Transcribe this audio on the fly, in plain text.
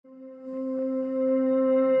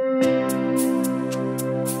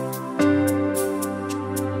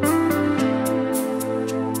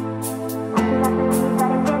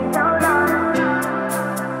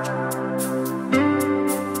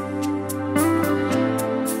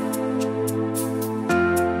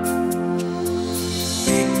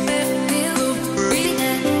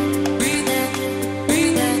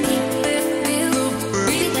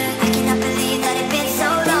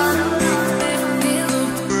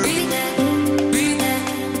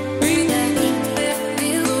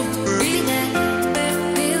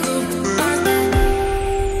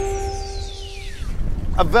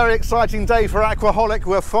very exciting day for Aquaholic.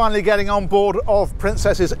 We're finally getting on board of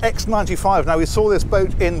Princess's X95. Now, we saw this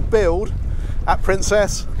boat in build at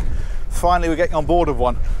Princess. Finally, we're getting on board of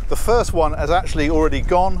one. The first one has actually already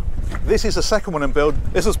gone. This is the second one in build.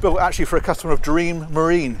 This was built actually for a customer of Dream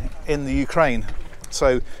Marine in the Ukraine.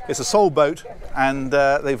 So it's a sold boat, and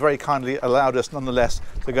they very kindly allowed us nonetheless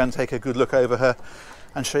to go and take a good look over her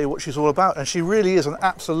and show you what she's all about. And she really is an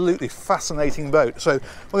absolutely fascinating boat. So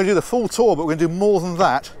we're going to do the full tour, but we're going to do more than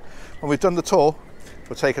that. When we've done the tour,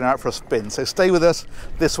 we're taking her out for a spin. So stay with us.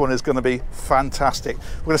 This one is going to be fantastic.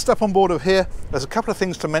 We're going to step on board of here. There's a couple of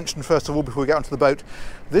things to mention first of all before we get onto the boat.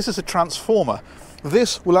 This is a transformer.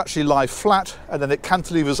 This will actually lie flat, and then it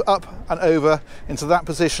cantilevers up and over into that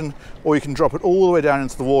position, or you can drop it all the way down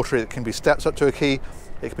into the water. It can be steps up to a quay,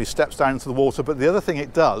 it can be steps down into the water, but the other thing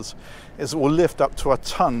it does is it will lift up to a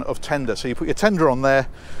ton of tender. So you put your tender on there,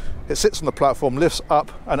 it sits on the platform, lifts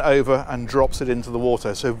up and over and drops it into the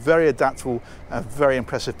water. So very adaptable and very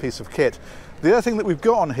impressive piece of kit. The other thing that we've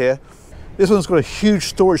got on here, this one's got a huge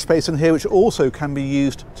storage space in here, which also can be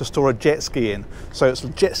used to store a jet ski in. So it's a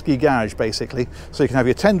jet ski garage basically. So you can have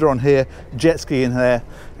your tender on here, jet ski in there,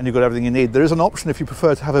 and you've got everything you need. There is an option if you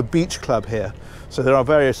prefer to have a beach club here. So there are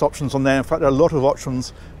various options on there. In fact, there are a lot of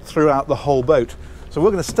options throughout the whole boat. So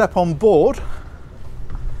we're going to step on board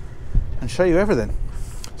and show you everything.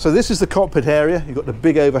 So this is the cockpit area. You've got the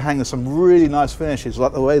big overhang. There's some really nice finishes,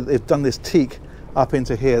 like the way that they've done this teak up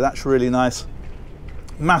into here. That's really nice.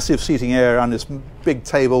 Massive seating area around this big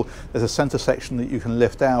table. There's a center section that you can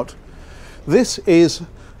lift out. This is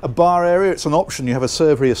a bar area. It's an option. You have a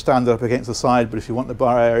server here standing up against the side, but if you want the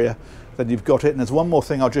bar area, then you've got it. And there's one more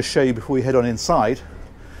thing I'll just show you before we head on inside,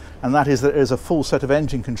 and that is that there's a full set of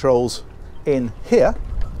engine controls in here,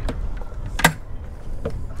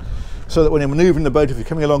 so that when you're maneuvering the boat, if you're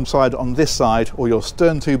coming alongside on this side, or you're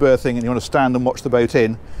stern to berthing and you want to stand and watch the boat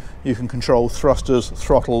in, you can control thrusters,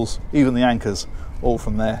 throttles, even the anchors, all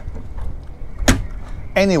from there.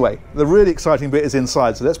 Anyway, the really exciting bit is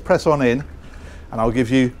inside, so let's press on in and I'll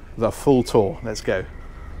give you the full tour. Let's go.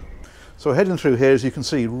 So we're heading through here, as you can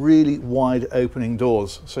see, really wide opening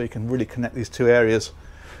doors, so you can really connect these two areas.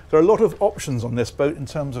 There are a lot of options on this boat in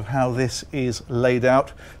terms of how this is laid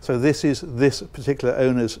out. So this is this particular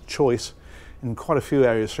owner's choice in quite a few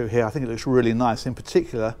areas through here. I think it looks really nice, in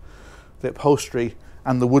particular the upholstery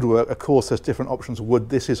and the woodwork. Of course, there's different options of wood.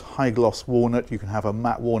 This is high gloss walnut. You can have a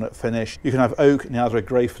matte walnut finish. You can have oak in either a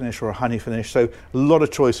grey finish or a honey finish. So a lot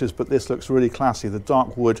of choices, but this looks really classy. The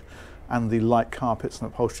dark wood and the light carpets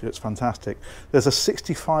and upholstery looks fantastic. There's a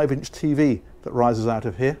 65-inch TV that rises out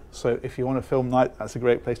of here. So if you want to film night, that's a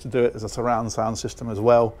great place to do it. There's a surround sound system as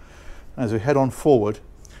well. And as we head on forward,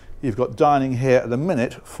 you've got dining here at the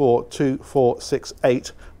minute for 2, 4, 6,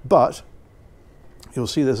 8, but you'll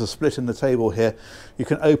see there's a split in the table here. You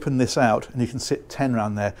can open this out and you can sit 10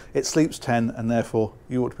 around there. It sleeps 10, and therefore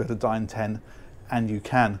you ought to be able to dine 10, and you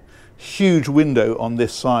can. Huge window on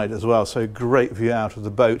this side as well, so great view out of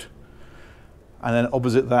the boat. And then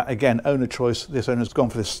opposite that, again, owner choice. This owner's gone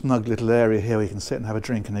for this snug little area here where you can sit and have a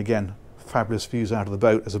drink, and again, fabulous views out of the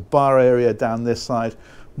boat. There's a bar area down this side,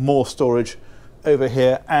 more storage over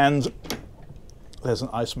here, and there's an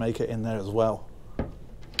ice maker in there as well.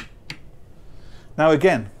 Now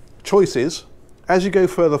again, choices. As you go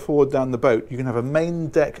further forward down the boat, you can have a main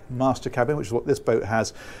deck master cabin, which is what this boat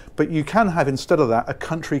has, but you can have, instead of that, a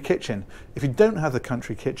country kitchen. If you don't have the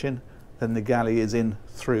country kitchen, then the galley is in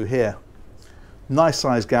through here. Nice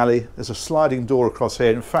sized galley. There's a sliding door across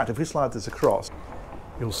here. In fact, if we slide this across,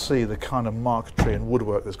 you'll see the kind of marquetry and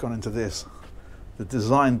woodwork that's gone into this. The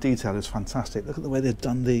design detail is fantastic. Look at the way they've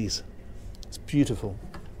done these. It's beautiful.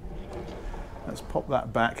 Let's pop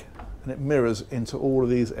that back, and it mirrors into all of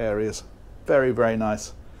these areas. Very, very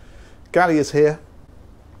nice. Galley is here.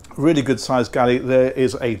 Really good sized galley. There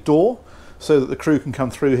is a door so that the crew can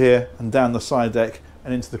come through here and down the side deck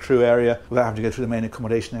and into the crew area without having to go through the main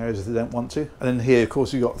accommodation areas if they don't want to. And then here, of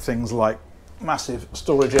course, you've got things like massive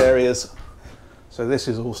storage areas. So this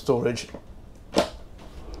is all storage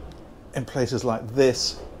in places like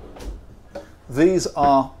this. These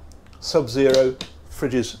are sub-zero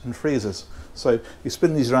fridges and freezers. So you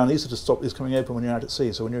spin these around. These are to stop these coming open when you're out at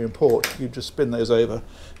sea. So when you're in port, you just spin those over,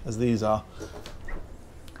 as these are.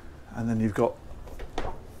 And then you've got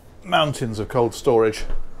mountains of cold storage,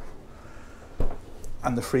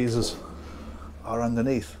 and the freezers are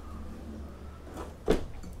underneath. And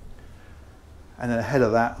then ahead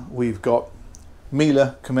of that, we've got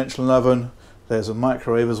Miele conventional oven. There's a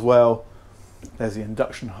microwave as well. There's the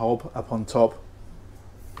induction hob up on top.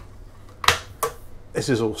 This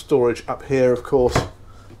is all storage up here, of course,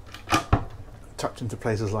 tucked into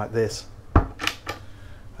places like this.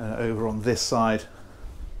 And over on this side,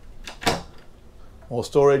 more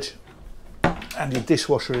storage, and your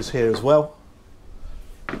dishwasher is here as well.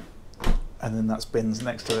 And then that's bins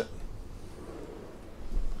next to it.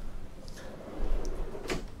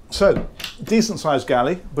 So, decent sized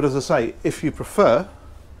galley, but as I say, if you prefer,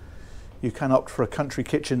 you can opt for a country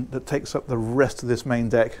kitchen that takes up the rest of this main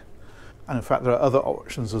deck. And in fact, there are other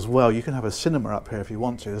options as well. You can have a cinema up here if you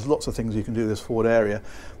want to. There's lots of things you can do in this forward area.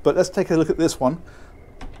 But let's take a look at this one.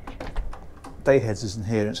 Dayheads isn't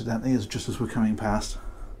here, incidentally, it's just as we're coming past.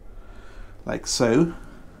 Like so.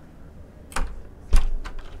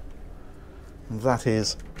 And that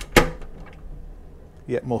is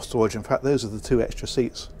yet more storage. In fact, those are the 2 extra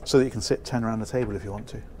seats, so that you can sit 10 around the table if you want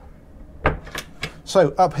to.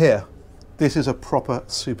 So up here, this is a proper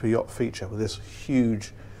super yacht feature with this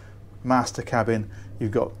huge master cabin.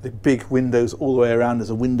 You've got the big windows all the way around.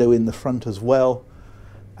 There's a window in the front as well,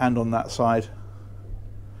 and on that side.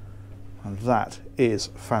 And that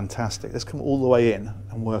is fantastic. Let's come all the way in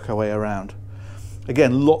and work our way around.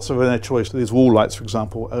 Again, lots of owner choice. These wall lights, for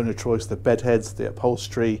example, owner choice, the bed heads, the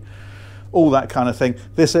upholstery, all that kind of thing.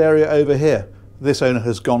 This area over here, this owner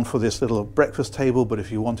has gone for this little breakfast table, but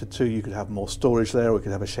if you wanted to, you could have more storage there, or you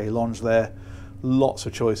could have a chaise lounge there. Lots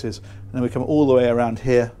of choices. And then we come all the way around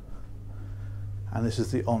here, and this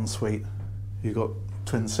is the ensuite. You've got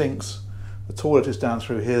twin sinks. The toilet is down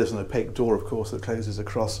through here. There's an opaque door, of course, that closes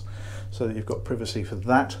across, so that you've got privacy for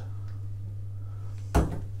that.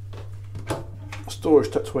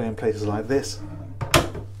 Storage tucked away in places like this,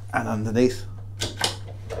 and underneath.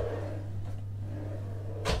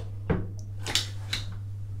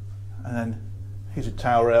 And then heated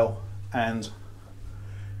towel rail and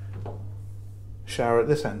shower at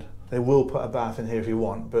this end. They will put a bath in here if you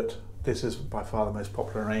want, but this is by far the most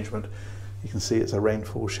popular arrangement. You can see it's a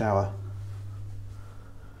rainfall shower.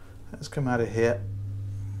 Let's come out of here.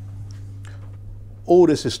 All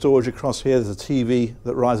this is storage across here. There's a TV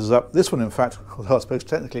that rises up. This one, in fact, although I suppose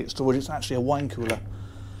technically it's storage, it's actually a wine cooler.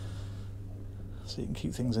 So you can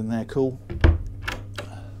keep things in there cool.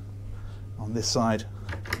 On this side,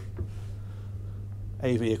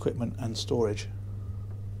 AV equipment and storage.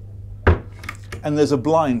 And there's a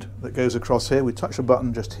blind that goes across here. We touch a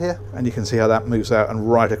button just here, and you can see how that moves out and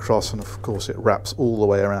right across, and of course it wraps all the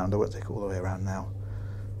way around. I won't take all the way around now.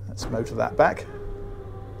 Let's motor that back.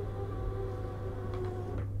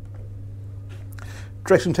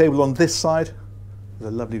 Dressing table on this side with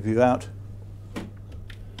a lovely view out.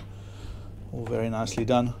 All very nicely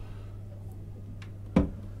done.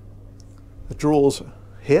 The drawers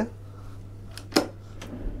here, and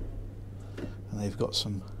they've got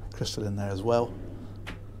some crystal in there as well,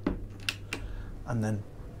 and then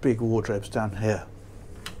big wardrobes down here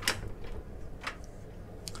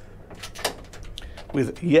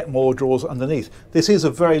with yet more drawers underneath. This is a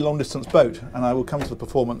very long distance boat, and I will come to the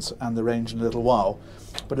performance and the range in a little while,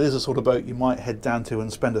 but it is a sort of boat you might head down to and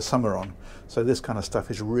spend a summer on, so this kind of stuff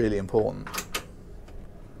is really important.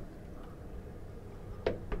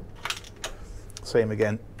 Same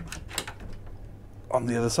again on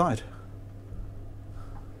the other side.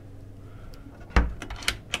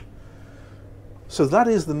 So that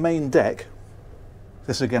is the main deck.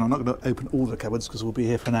 This again, I'm not going to open all the cupboards because we'll be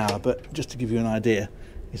here for an hour, but just to give you an idea,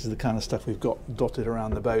 this is the kind of stuff we've got dotted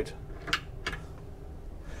around the boat.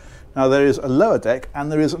 Now there is a lower deck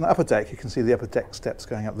and there is an upper deck. You can see the upper deck steps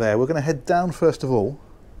going up there. We're going to head down first of all.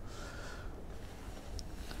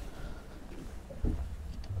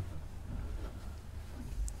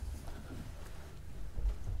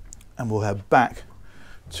 And we'll head back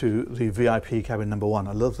to the VIP cabin number 1.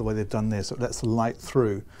 I love the way they've done this. It lets the light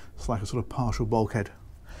through. It's like a sort of partial bulkhead.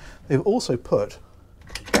 They've also put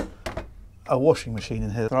a washing machine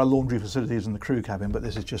in here. There are laundry facilities in the crew cabin, but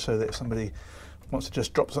this is just so that if somebody wants to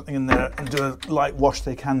just drop something in there and do a light wash,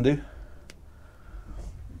 they can do.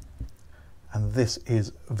 And this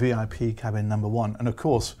is VIP cabin number 1. And of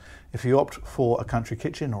course, if you opt for a country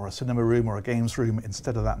kitchen or a cinema room or a games room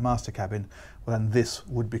instead of that master cabin, well then this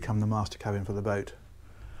would become the master cabin for the boat.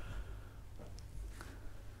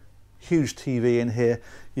 Huge TV in here.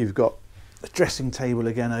 You've got a dressing table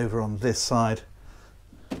again over on this side.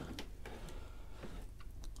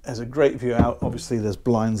 There's a great view out. Obviously there's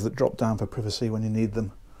blinds that drop down for privacy when you need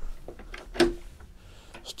them.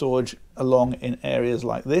 Storage along in areas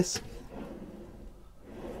like this.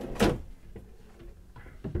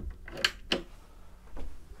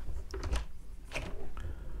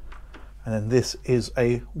 And then this is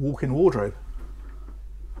a walk-in wardrobe.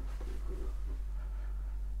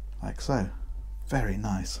 Like so. Very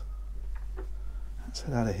nice. Let's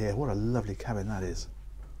head out of here. What a lovely cabin that is.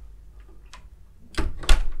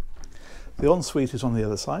 The ensuite is on the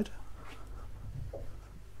other side.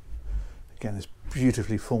 Again, this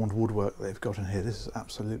beautifully formed woodwork they've got in here. This is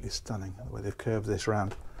absolutely stunning, the way they've curved this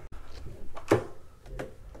round.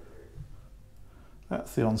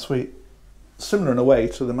 That's the ensuite. Similar in a way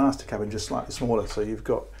to the master cabin, just slightly smaller. So you've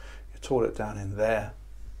got your toilet down in there.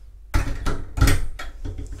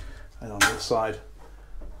 And on this side,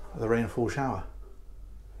 the rainfall shower.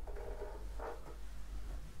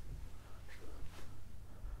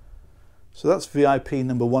 So that's VIP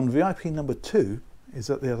number 1. VIP number 2 is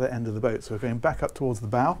at the other end of the boat. So we're going back up towards the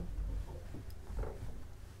bow.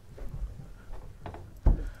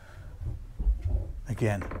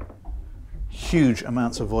 Again, huge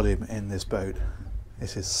amounts of volume in this boat.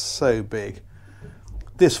 This is so big.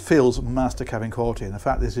 This feels master cabin quality, and the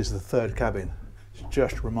fact this is the 3rd cabin is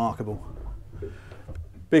just remarkable.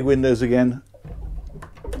 Big windows again,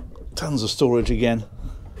 tons of storage again,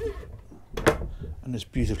 and this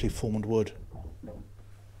beautifully formed wood.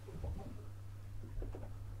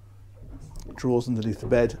 Drawers underneath the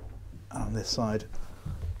bed, and on this side,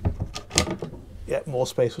 yeah, more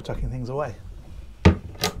space for tucking things away.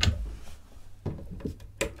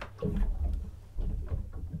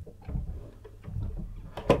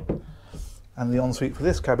 And the ensuite for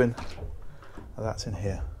this cabin, that's in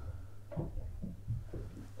here.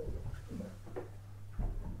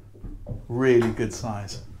 Really good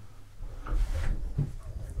size.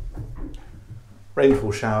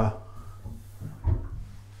 Rainfall shower,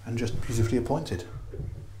 and just beautifully appointed.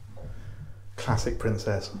 Classic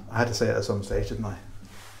Princess. I had to say it at some stage, didn't I?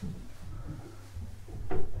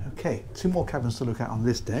 Okay, 2 more cabins to look at on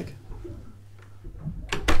this deck.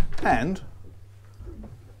 And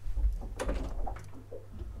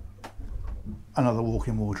another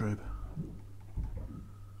walk-in wardrobe.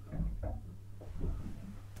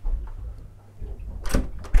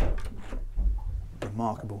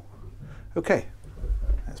 Remarkable. Okay,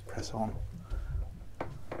 let's press on.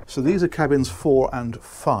 So these are cabins 4 and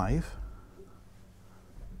 5.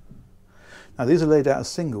 Now these are laid out as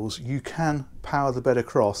singles. You can power the bed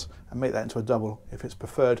across and make that into a double if it's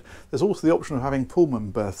preferred. There's also the option of having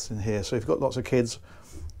Pullman berths in here. So if you've got lots of kids,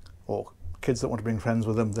 or kids that want to bring friends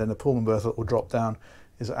with them, then a Pullman berth that will drop down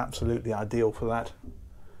is absolutely ideal for that.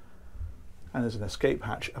 And there's an escape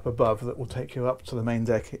hatch up above that will take you up to the main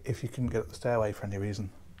deck if you couldn't get up the stairway for any reason.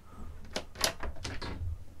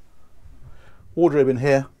 Wardrobe in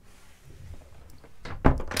here.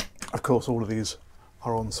 Of course, all of these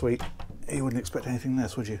are en suite. You wouldn't expect anything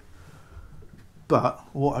less, would you? But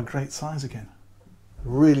what a great size again.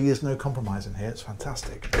 There really is no compromise in here. It's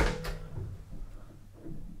fantastic.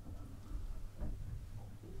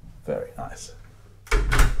 Very nice.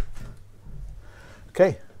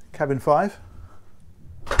 Okay, cabin 5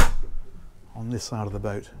 on this side of the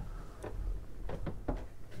boat.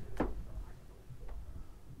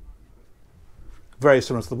 Very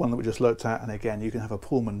similar to the one that we just looked at, and again you can have a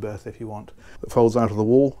Pullman berth if you want that folds out of the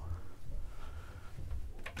wall.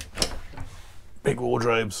 Big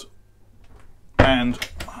wardrobes and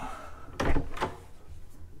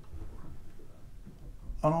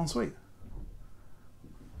an ensuite.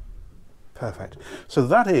 Perfect. So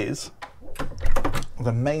that is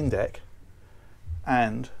the main deck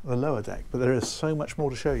and the lower deck, but there is so much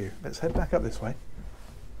more to show you. Let's head back up this way.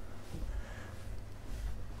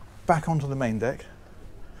 Back onto the main deck,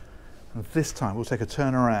 and this time we'll take a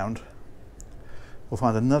turn around. We'll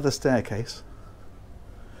find another staircase,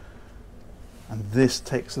 and this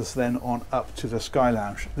takes us then on up to the Sky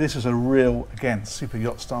Lounge. This is a real, again, super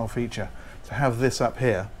yacht style feature. To have this up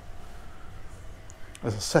here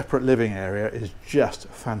as a separate living area is just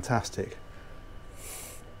fantastic.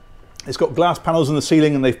 It's got glass panels in the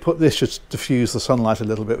ceiling, and they've put this just to diffuse the sunlight a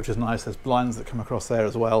little bit, which is nice. There's blinds that come across there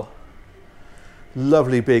as well.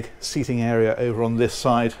 Lovely big seating area over on this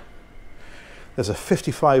side. There's a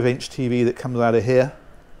 55-inch TV that comes out of here.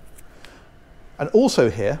 And also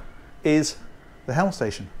here is the helm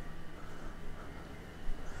station.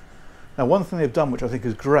 Now one thing they've done which I think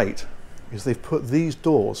is great is they've put these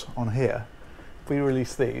doors on here. If we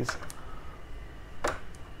release these,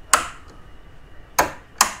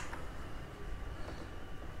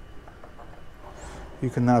 you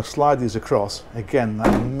can now slide these across. Again,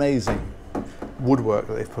 that amazing woodwork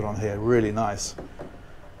that they've put on here, really nice.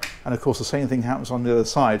 And of course the same thing happens on the other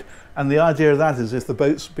side. And the idea of that is if the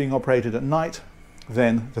boat's being operated at night,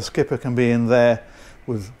 then the skipper can be in there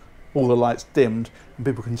with all the lights dimmed and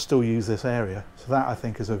people can still use this area. So that I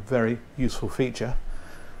think is a very useful feature.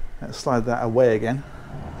 Let's slide that away again.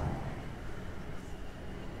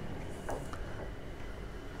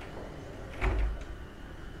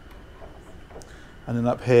 And then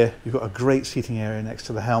up here you've got a great seating area next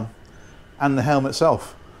to the helm. and the helm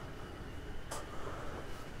itself.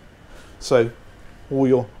 So all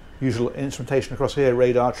your usual instrumentation across here,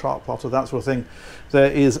 radar, chart plotter, that sort of thing.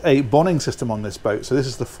 There is a bonning system on this boat, so this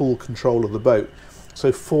is the full control of the boat.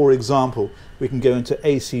 So for example, we can go into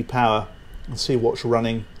AC power and see what's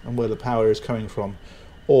running and where the power is coming from,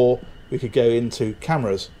 or we could go into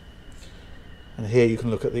cameras, and here you can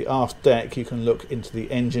look at the aft deck, you can look into the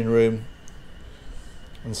engine room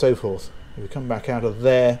and so forth. If we come back out of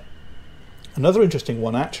there, another interesting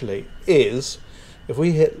one actually is if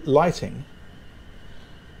we hit lighting,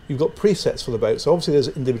 you've got presets for the boat. So obviously there's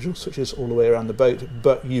individual switches all the way around the boat,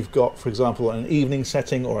 but you've got, for example, an evening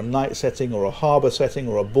setting or a night setting or a harbour setting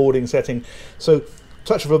or a boarding setting. So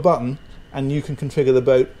touch of a button and you can configure the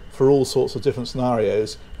boat for all sorts of different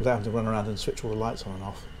scenarios without having to run around and switch all the lights on and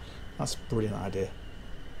off. That's a brilliant idea.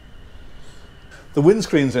 The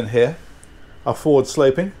windscreens in here are forward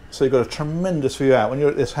sloping, so you've got a tremendous view out. When you're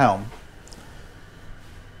at this helm,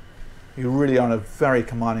 you really are in a very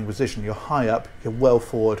commanding position. You're high up, you're well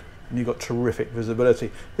forward, and you've got terrific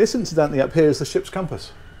visibility. This, incidentally, up here is the ship's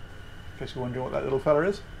compass, in case you're wondering what that little fella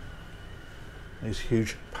is. These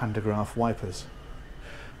huge pantograph wipers.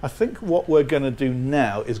 I think what we're going to do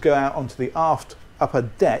now is go out onto the aft upper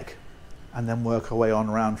deck and then work our way on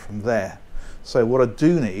around from there. So what I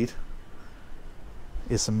do need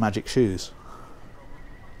is some magic shoes.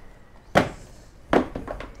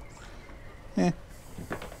 Yeah.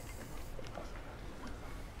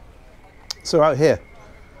 So out here,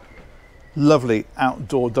 lovely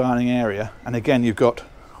outdoor dining area, and again you've got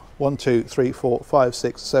 1, 2, 3, 4, 5,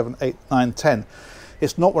 6, 7, 8, 9, 10.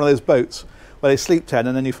 It's not one of those boats where they sleep 10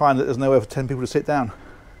 and then you find that there's nowhere for 10 people to sit down.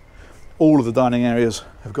 All of the dining areas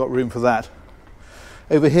have got room for that.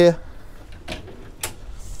 Over here,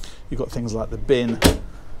 you've got things like the bin.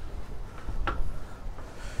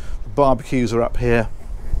 The barbecues are up here,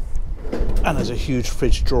 and there's a huge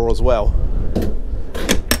fridge drawer as well.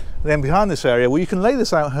 Then behind this area, well, you can lay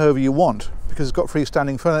this out however you want because it's got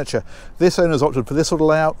freestanding furniture. This owner's opted for this sort of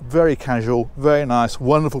layout, very casual, very nice,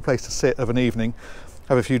 wonderful place to sit of an evening,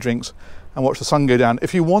 have a few drinks and watch the sun go down.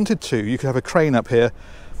 If you wanted to, you could have a crane up here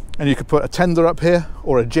and you could put a tender up here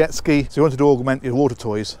or a jet ski. So if you wanted to augment your water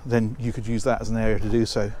toys, then you could use that as an area to do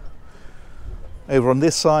so. Over on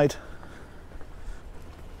this side,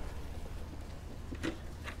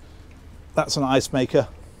 that's an ice maker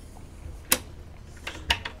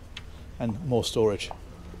and more storage.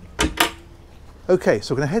 Okay,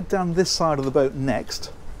 so we're going to head down this side of the boat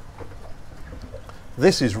next.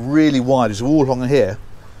 This is really wide. It's all along here.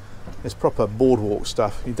 It's proper boardwalk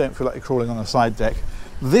stuff. You don't feel like you're crawling on a side deck.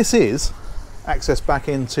 This is access back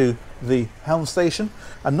into the helm station.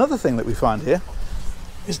 Another thing that we find here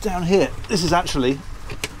is down here. This is actually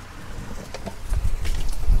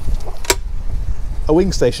a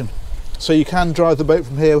wing station. So you can drive the boat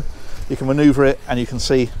from here, you can manoeuvre it, and you can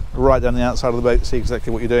see right down the outside of the boat, see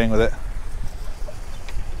exactly what you're doing with it.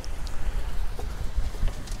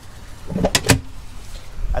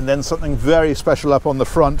 And then something very special up on the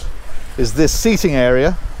front is this seating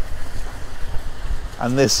area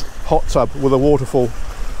and this hot tub with a waterfall.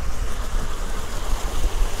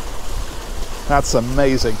 That's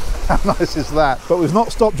amazing. How nice is that? But we've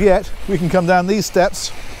not stopped yet. We can come down these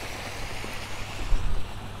steps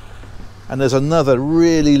and there's another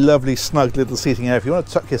really lovely snug little seating area. If you want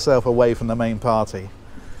to tuck yourself away from the main party,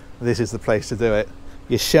 this is the place to do it.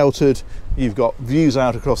 You're sheltered, you've got views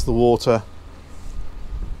out across the water.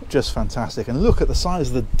 Just fantastic. And look at the size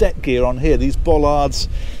of the deck gear on here, these bollards,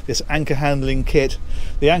 this anchor handling kit.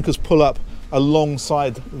 The anchors pull up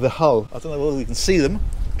alongside the hull. I don't know whether you can see them.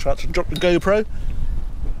 Try to drop the GoPro. You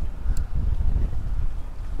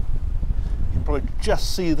can probably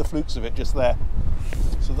just see the flukes of it just there.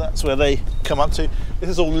 So that's where they come up to. This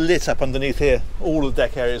is all lit up underneath here. All the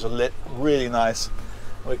deck areas are lit, really nice.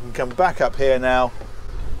 We can come back up here now.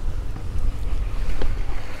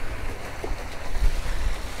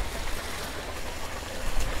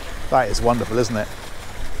 That is wonderful, isn't it?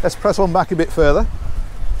 Let's press on back a bit further.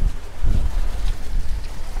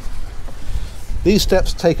 These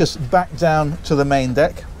steps take us back down to the main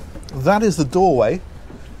deck. That is the doorway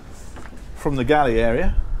from the galley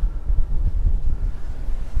area.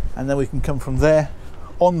 And then we can come from there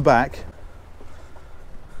on back.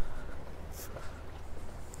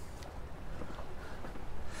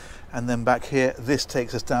 And then back here, this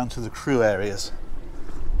takes us down to the crew areas.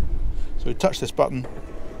 So we touch this button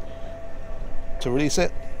to release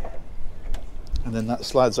it, and then that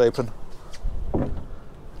slides open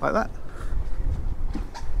like that.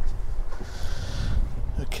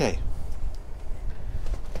 Okay,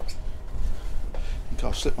 I think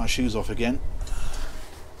I'll slip my shoes off again.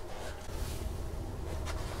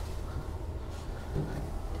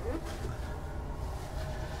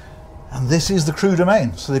 this is the crew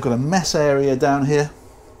domain. So they've got a mess area down here.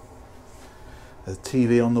 There's a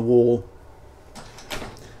TV on the wall.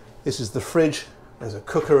 This is the fridge. There's a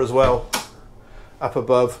cooker as well up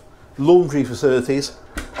above. Laundry facilities.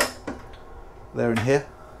 They're in here.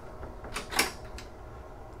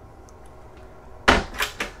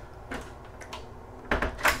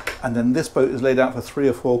 And then this boat is laid out for 3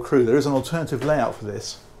 or 4 crew. There is an alternative layout for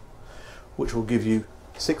this, which will give you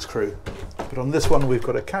 6 crew. But on this one, we've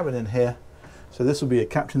got a cabin in here. So this will be a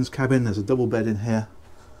captain's cabin. There's a double bed in here.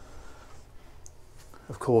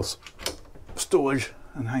 Of course, storage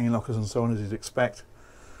and hanging lockers and so on, as you'd expect.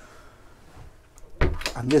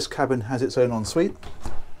 And this cabin has its own ensuite.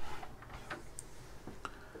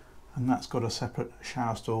 And that's got a separate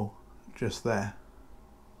shower stall just there.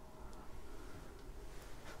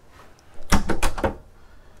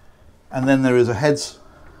 And then there is a heads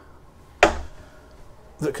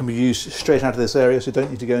that can be used straight out of this area, so you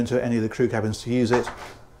don't need to go into any of the crew cabins to use it.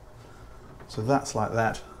 So that's like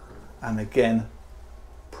that. And again,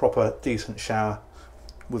 proper decent shower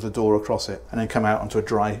with a door across it, and then come out onto a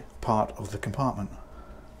dry part of the compartment.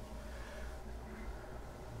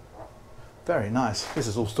 Very nice. This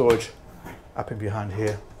is all storage up in behind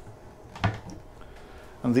here.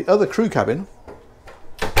 And the other crew cabin,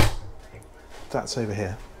 that's over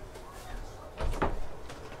here.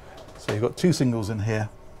 So you've got 2 singles in here,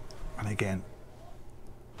 and again,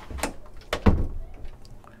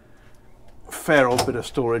 fair old bit of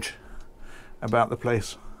storage about the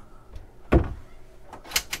place.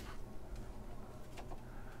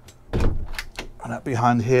 And up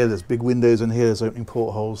behind here, there's big windows in here, there's opening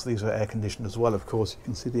portholes. These are air conditioned as well, of course. You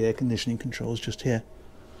can see the air conditioning controls just here.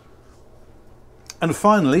 And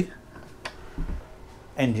finally,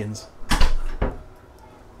 engines.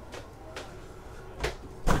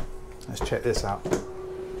 Let's check this out.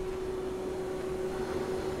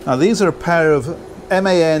 Now these are a pair of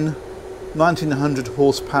MAN 1900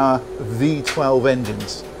 horsepower V12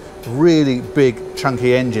 engines. Really big,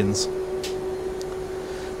 chunky engines.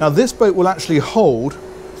 Now this boat will actually hold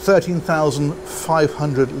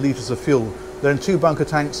 13,500 litres of fuel. They're in 2 bunker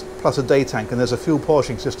tanks plus a day tank, and there's a fuel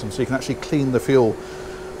polishing system so you can actually clean the fuel.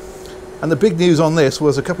 And the big news on this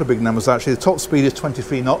was a couple of big numbers actually. The top speed is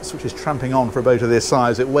 23 knots, which is tramping on for a boat of this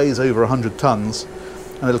size. It weighs over 100 tonnes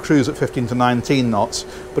and it'll cruise at 15 to 19 knots.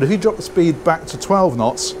 But if you drop the speed back to 12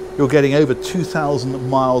 knots, you're getting over 2,000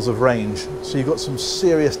 miles of range. So you've got some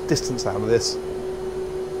serious distance out of this.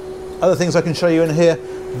 Other things I can show you in here.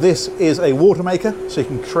 This is a water maker, so you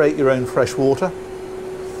can create your own fresh water.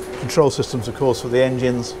 Control systems, of course, for the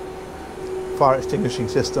engines. Fire extinguishing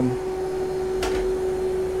system.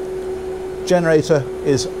 Generator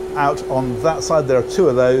is out on that side. There are 2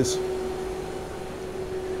 of those.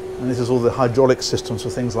 And this is all the hydraulic systems for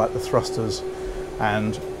things like the thrusters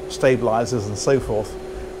and stabilizers and so forth.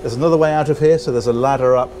 There's another way out of here, so there's a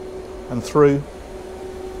ladder up and through.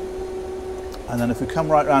 And then if we come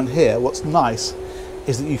right around here, what's nice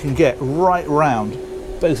is that you can get right round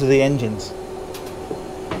both of the engines.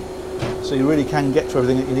 So you really can get to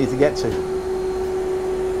everything that you need to get to.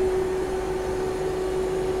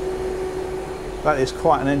 That is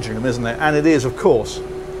quite an engine room, isn't it? And it is, of course,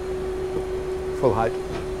 full height.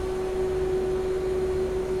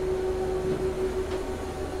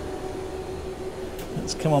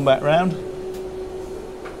 Let's come on back round.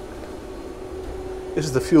 This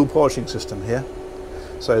is the fuel polishing system here.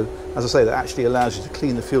 So, as I say, that actually allows you to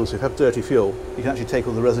clean the fuel. So if you have dirty fuel, you can actually take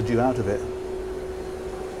all the residue out of it.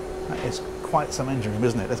 That is quite some engine room,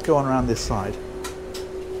 isn't it? Let's go on around this side.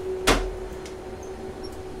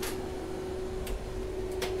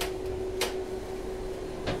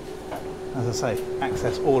 As I say,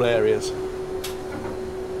 access all areas.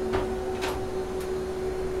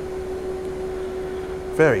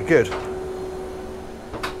 Very good.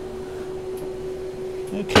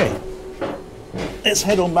 Okay, let's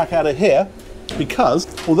head on back out of here, because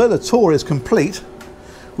although the tour is complete,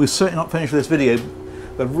 we've certainly not finished with this video.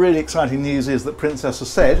 The really exciting news is that Princess has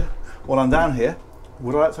said, while I'm down here,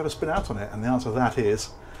 would I like to have a spin out on it? And the answer to that is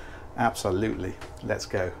absolutely. Let's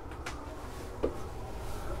go.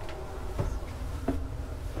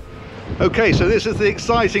 Okay, so this is the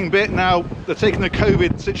exciting bit now. They're taking the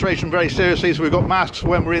COVID situation very seriously, so we've got masks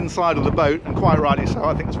when we're inside of the boat, and quite rightly so.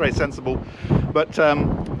 I think it's very sensible. But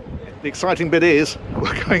the exciting bit is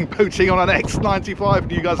we're going boating on an X95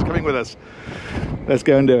 and you guys are coming with us. Let's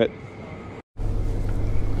go and do it.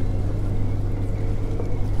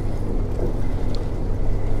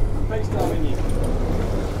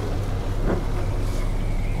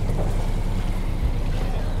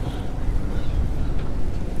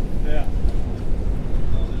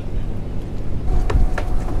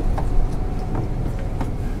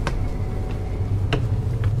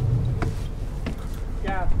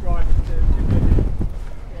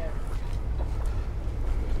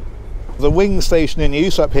 wing station in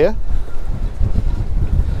use up here,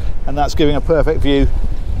 and that's giving a perfect view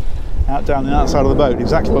out down the outside of the boat,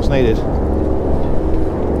 exactly what's needed.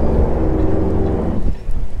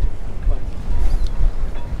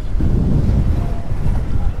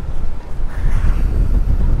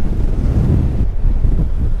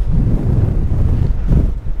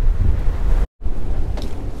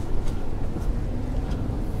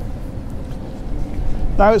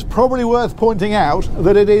 Now, it's probably worth pointing out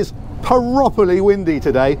that it is properly windy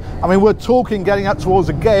today. I mean, we're talking getting up towards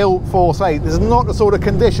a gale force 8. This is not the sort of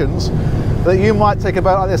conditions that you might take a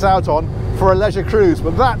boat like this out on for a leisure cruise,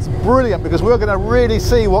 but that's brilliant because we're going to really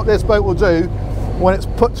see what this boat will do when it's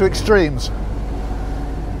put to extremes.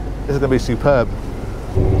 This is going to be superb.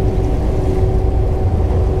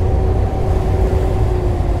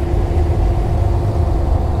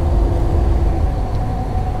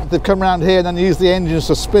 They've come around here and then use the engines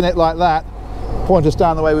to spin it like that, point us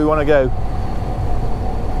down the way we want to go.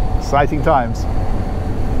 Exciting times.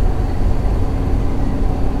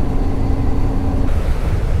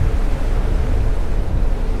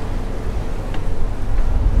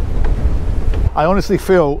 I honestly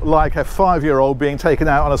feel like a 5-year-old being taken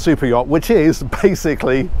out on a super yacht, which is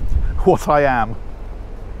basically what I am.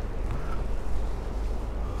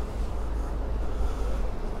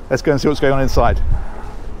 Let's go and see what's going on inside.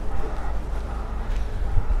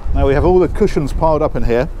 Now, we have all the cushions piled up in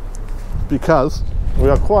here because we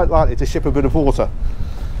are quite likely to ship a bit of water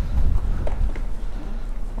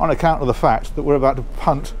on account of the fact that we're about to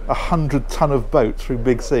punt a 100-ton of boat through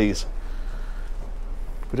big seas.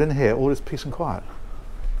 But in here, all is peace and quiet.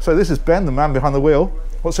 So this is Ben, the man behind the wheel.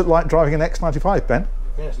 What's it like driving an X95, Ben?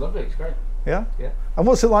 Yeah, it's lovely, it's great. Yeah? Yeah. And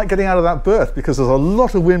what's it like getting out of that berth? Because there's a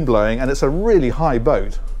lot of wind blowing and it's a really high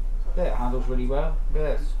boat. Yeah, it handles really well. Yeah,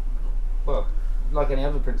 it's, well, like any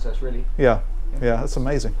other Princess, really. Yeah, yeah, that's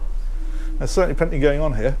amazing. There's certainly plenty going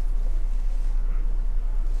on here.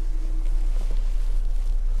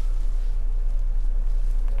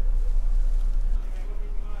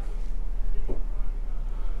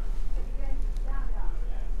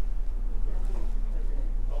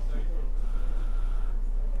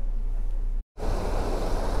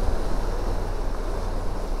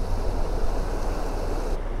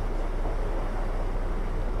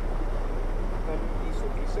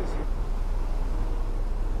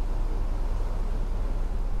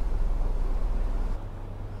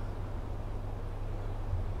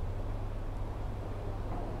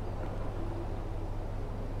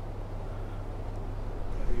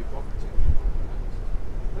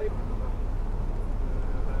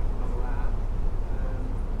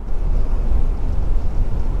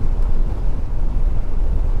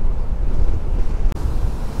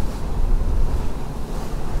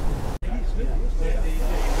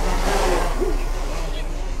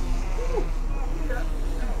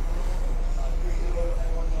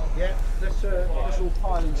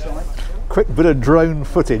 Quick bit of drone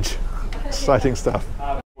footage. Exciting stuff.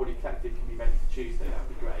 Already collected can be ready for Tuesday, that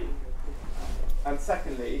would be great. And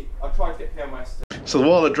secondly, I tried to get PMS. So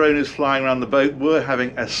while the drone is flying around the boat, we're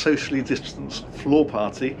having a socially distanced floor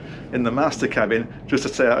party in the master cabin just to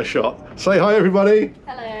stay out of shot. Say hi, everybody.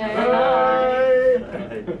 Hello.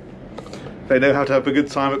 Hi. They know how to have a good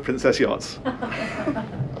time at Princess Yachts.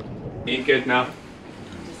 You good now?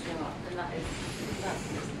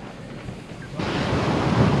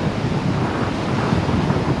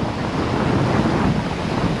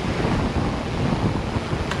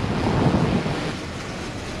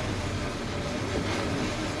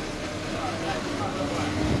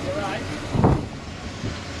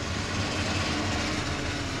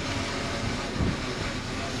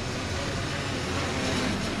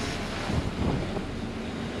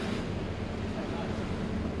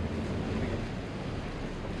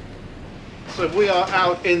 So we are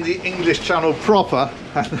out in the English Channel proper,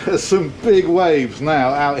 and there's some big waves now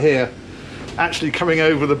out here actually coming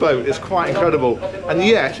over the boat. It's quite incredible, and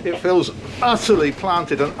yet it feels utterly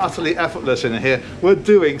planted and utterly effortless in here. We're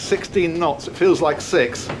doing 16 knots, it feels like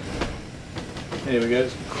 6. Here we go,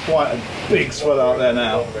 it's quite a big swell out there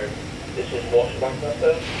now. This is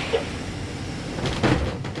Washington.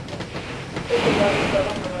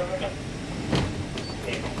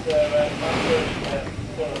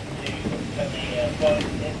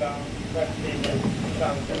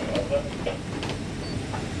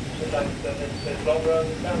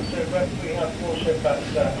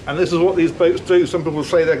 And this is what these boats do. Some people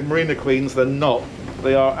say they're marina queens, they're not.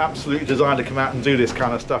 They are absolutely designed to come out and do this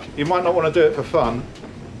kind of stuff. You might not want to do it for fun,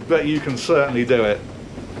 but you can certainly do it.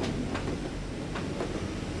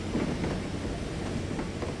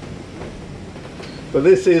 But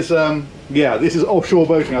this is Yeah, this is offshore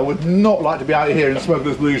boating. I would not like to be out here in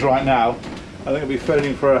Smuggler's Blues right now. I think I'd be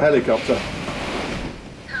phoning for a helicopter.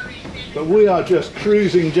 But we are just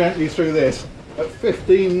cruising gently through this at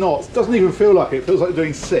 15 knots. Doesn't even feel like it. It feels like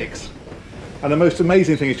doing 6. And the most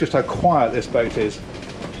amazing thing is just how quiet this boat is.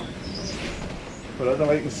 But I don't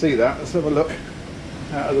know if you can see that. Let's have a look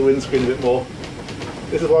out of the windscreen a bit more.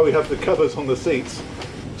 This is why we have the covers on the seats.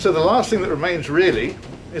 So the last thing that remains really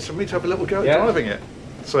is for me to have a little go at driving it.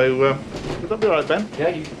 So would that be all right, Ben?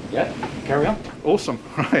 Yeah, carry on. Awesome.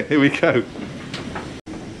 Right, here we go.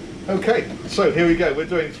 Okay, so here we go. We're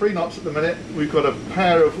doing 3 knots at the minute. We've got a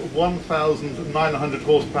pair of 1,900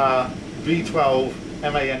 horsepower V12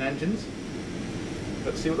 MAN engines.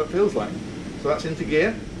 Let's see what that feels like. So that's into gear,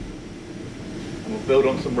 and we'll build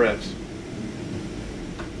on some revs.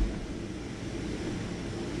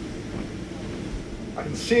 I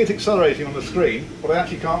can see it accelerating on the screen, but I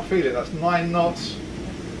actually can't feel it. That's 9 knots,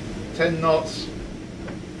 10 knots,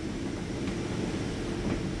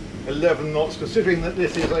 11 knots, considering that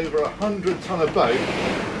this is over 100-tonne boat,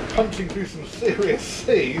 punching through some serious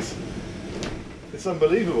seas. It's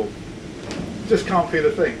unbelievable. Just can't feel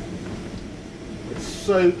a thing. It's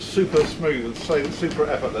so super smooth and so super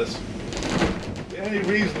effortless. The only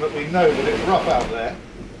reason that we know that it's rough out there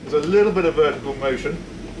is a little bit of vertical motion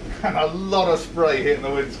and a lot of spray hitting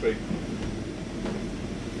the windscreen.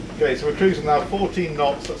 Okay, so we're cruising now 14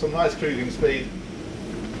 knots, that's a nice cruising speed.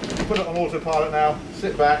 Put it on autopilot now,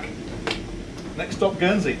 sit back. Next stop,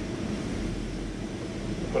 Guernsey.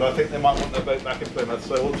 But I think they might want their boat back in Plymouth,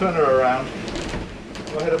 so we'll turn her around.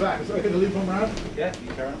 We'll head her back. Is it okay to loop on round? Yeah,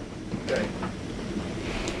 you carry on. Okay.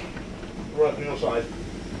 Right on your side.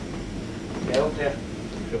 Yeah, yeah.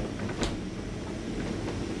 Sure.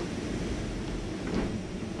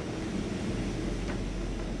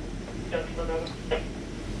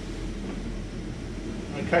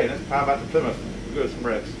 Okay, let's power back to Plymouth. We'll go with some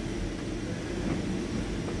revs.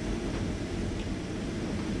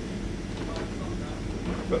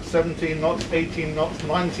 Got 17 knots, 18 knots,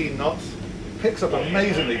 19 knots. Picks up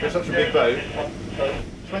amazingly for such a big boat.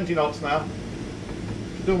 20 knots now.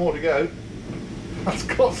 Still more to go. That's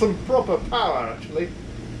got some proper power actually.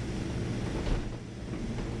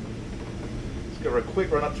 Let's give her a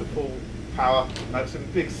quick run up to full power. Now it's in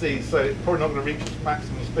big seas, so it's probably not going to reach its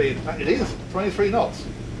maximum speed. It is 23 knots,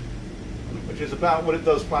 which is about what it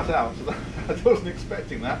does flat out. So I wasn't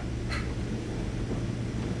expecting that.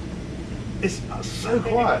 It's so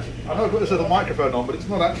quiet. I know I've got this little microphone on, but it's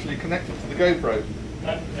not actually connected to the GoPro.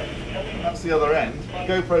 That's the other end. The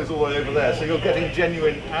GoPro's all the way over there, so you're getting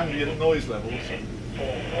genuine ambient noise levels.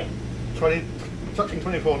 Touching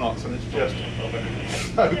 24 knots, and it's just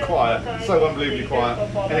so quiet, so unbelievably quiet.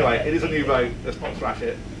 Anyway, it is a new boat. Let's not thrash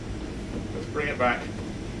it. Let's bring it back.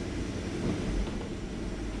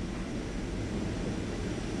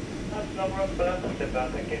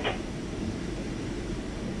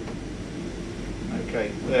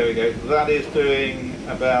 Okay, there we go. That is doing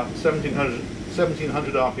about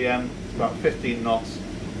 1700 RPM, it's about 15 knots,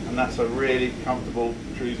 and that's a really comfortable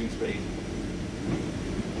cruising speed.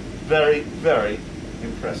 Very, very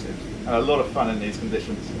impressive, and a lot of fun in these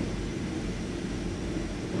conditions.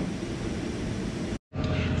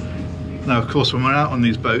 Now, of course, when we're out on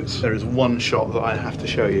these boats, there is one shot that I have to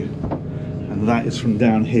show you, and that is from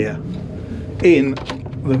down here in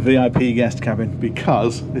the VIP guest cabin,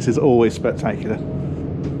 because this is always spectacular.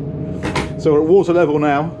 So we're at water level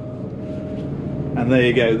now, and there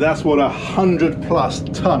you go. That's what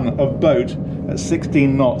 100+ ton of boat at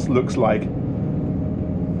 16 knots looks like.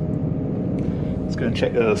 Let's go and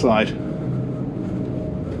check the other side.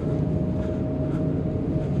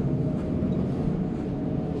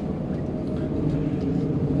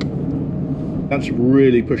 That's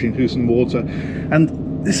really pushing through some water, and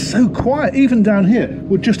it's so quiet. Even down here,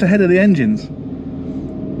 we're just ahead of the engines.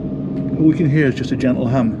 All we can hear is just a gentle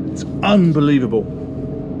hum. It's unbelievable,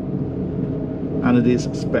 and it is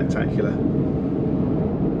spectacular.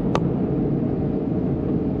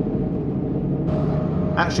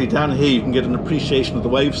 Actually, down here you can get an appreciation of the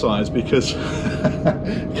wave size, because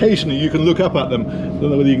occasionally you can look up at them. I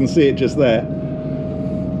don't know whether you can see it just there.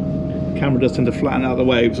 The camera does tend to flatten out the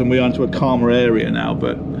waves, and we are into a calmer area now,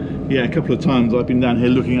 but yeah, a couple of times I've been down here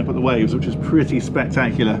looking up at the waves, which is pretty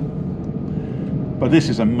spectacular. But this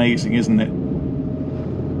is amazing, isn't it?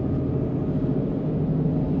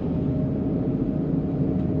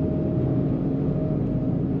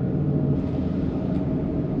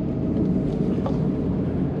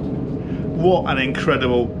 What an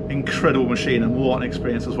incredible machine, and what an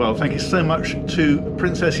experience as well. Thank you so much to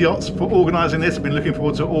Princess Yachts for organising this. I've been looking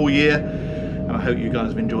forward to it all year, and I hope you guys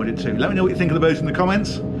have enjoyed it too. Let me know what you think of the boat in the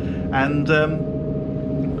comments, And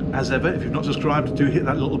as ever, if you've not subscribed, do hit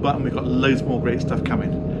that little button. We've got loads more great stuff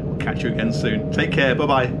coming. We'll catch you again soon. Take care. Bye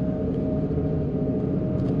bye.